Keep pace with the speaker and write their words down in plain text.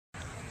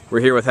We're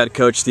here with head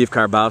coach Steve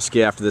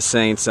Karbowski after the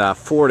Saints'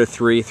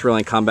 4-3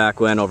 thrilling comeback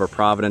win over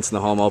Providence in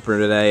the home opener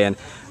today. And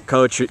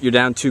coach, you're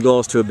down 2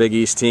 goals to a Big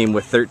East team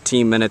with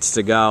 13 minutes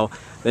to go.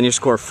 Then you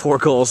score 4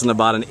 goals in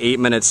about an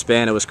 8-minute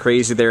span. It was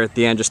crazy there at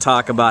the end. Just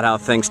talk about how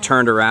things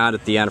turned around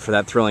at the end for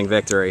that thrilling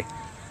victory.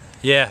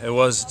 Yeah, it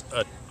was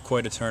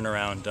quite a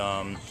turnaround.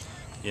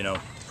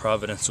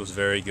 Providence was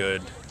very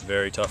good,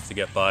 very tough to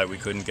get by. We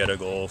couldn't get a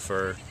goal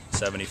for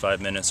 75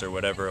 minutes or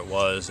whatever it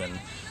was, and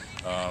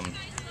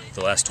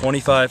the last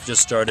 25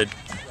 just started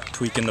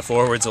tweaking the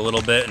forwards a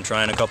little bit and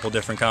trying a couple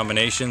different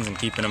combinations and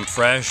keeping them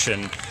fresh.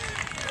 And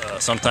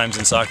sometimes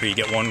in soccer you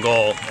get 1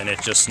 goal and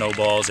it just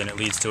snowballs and it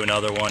leads to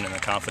another one and the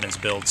confidence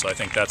builds. So I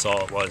think that's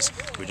all it was.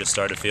 We just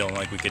started feeling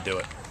like we could do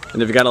it.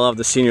 And you've got to love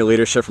the senior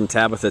leadership from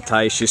Tabitha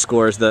Tice. She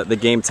scores the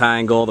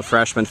game-tying goal. The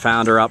freshman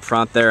found her up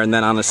front there, and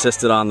then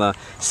unassisted on the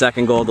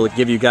second goal to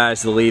give you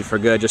guys the lead for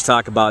good. Just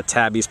talk about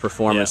Tabby's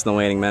performance in the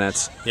waning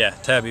minutes. Yeah,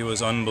 Tabby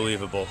was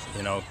unbelievable.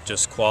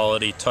 Just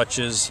quality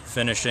touches,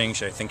 finishing.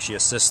 I think she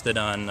assisted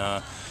on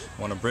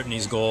one of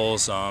Brittany's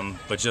goals,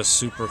 but just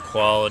super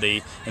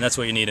quality, and that's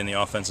what you need in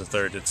the offensive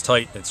third. It's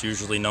tight. It's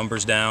usually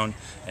numbers down,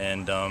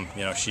 and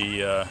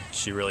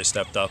she really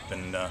stepped up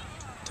and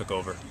took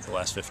over the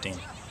last 15.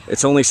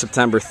 It's only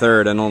September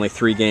 3rd and only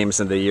 3 games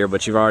into the year,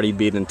 but you've already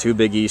beaten 2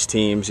 Big East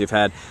teams. You've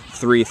had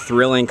 3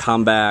 thrilling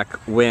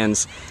comeback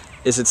wins.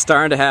 Is it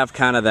starting to have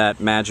kind of that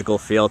magical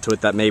feel to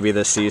it that maybe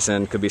this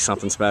season could be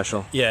something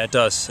special? Yeah, it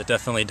does. It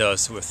definitely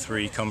does, with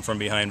 3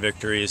 come-from-behind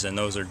victories, and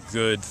those are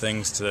good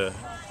things to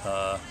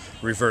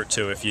revert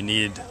to if you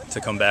need to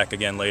come back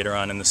again later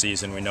on in the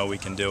season. We know we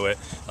can do it,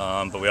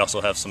 but we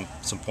also have some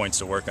points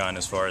to work on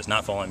as far as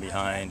not falling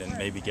behind and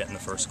maybe getting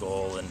the first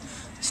goal and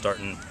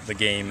starting the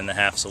game in the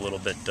halves a little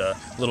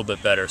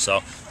bit better.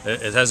 So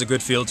it has a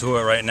good feel to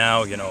it right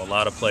now. A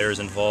lot of players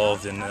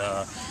involved and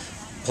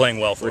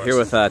playing well for us. We're here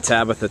with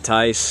Tabitha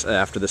Tice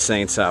after the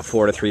Saints'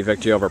 4-3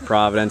 victory over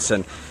Providence.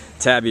 And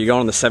Tabby, you're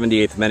going in the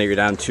 78th minute. You're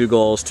down 2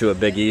 goals to a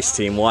Big East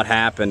team. What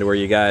happened where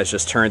you guys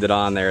just turned it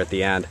on there at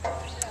the end?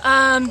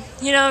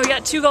 We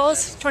got 2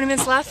 goals, 20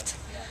 minutes left.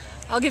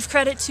 I'll give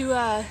credit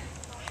to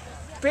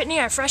Brittany,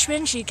 our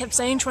freshman. She kept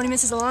saying 20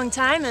 minutes is a long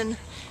time, and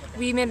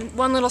we made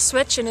one little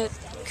switch and it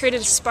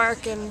created a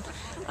spark, and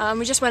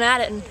we just went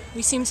at it, and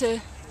we seemed to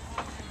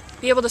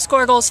be able to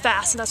score goals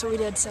fast, and that's what we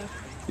did. So.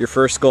 Your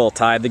first goal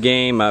tied the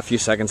game a few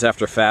seconds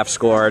after Pfaff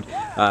scored.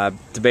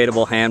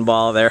 Debatable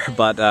handball there,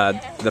 but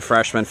the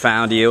freshman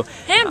found you.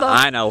 Handball?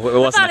 I know, it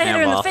wasn't a handball. I thought I hit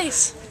her in the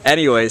face.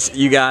 Anyways,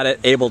 you got it,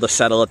 able to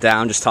settle it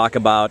down. Just talk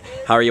about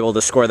how you were able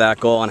to score that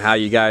goal and how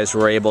you guys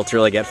were able to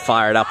really get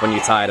fired up when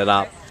you tied it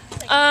up.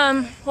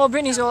 Well,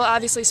 Brittany's goal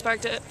obviously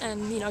sparked it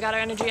and got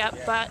our energy up,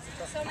 but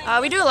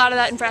we do a lot of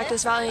that in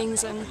practice,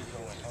 volleyings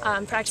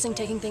and practicing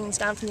taking things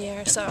down from the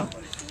air. So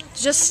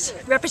just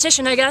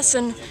repetition, I guess.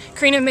 And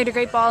Karina made a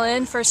great ball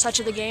in, first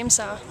touch of the game,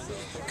 so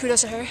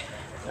kudos to her.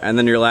 And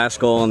then your last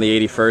goal in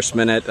the 81st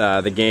minute,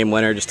 the game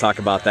winner. Just talk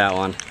about that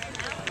one.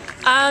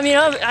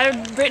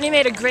 Brittany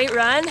made a great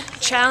run,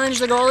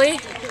 challenged the goalie,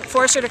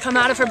 forced her to come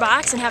out of her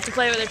box and have to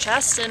play with her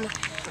chest, and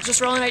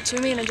just rolling right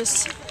to me, and I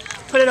just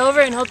put it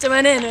over and hoped it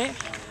went in, right?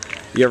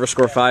 You ever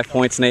score 5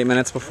 points in 8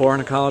 minutes before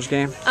in a college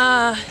game?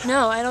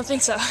 No, I don't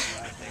think so.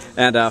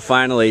 And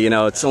finally,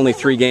 it's only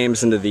 3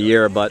 games into the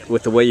year, but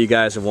with the way you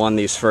guys have won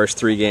these first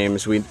 3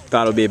 games, we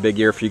thought it would be a big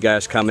year for you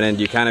guys coming in.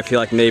 Do you kind of feel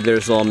like maybe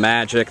there's a little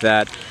magic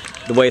that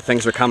the way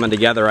things are coming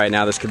together right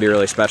now, this could be a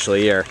really special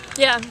year?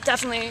 Yeah,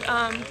 definitely.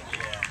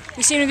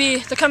 We seem to be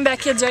the comeback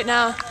kids right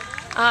now.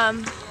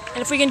 And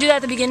if we can do that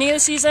at the beginning of the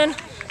season,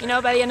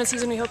 by the end of the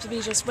season we hope to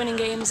be just winning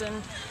games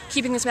and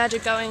keeping this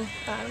magic going.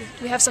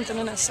 We have something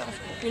in us, so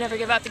we never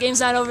give up. The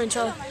game's not over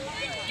until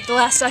the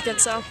last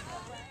second, so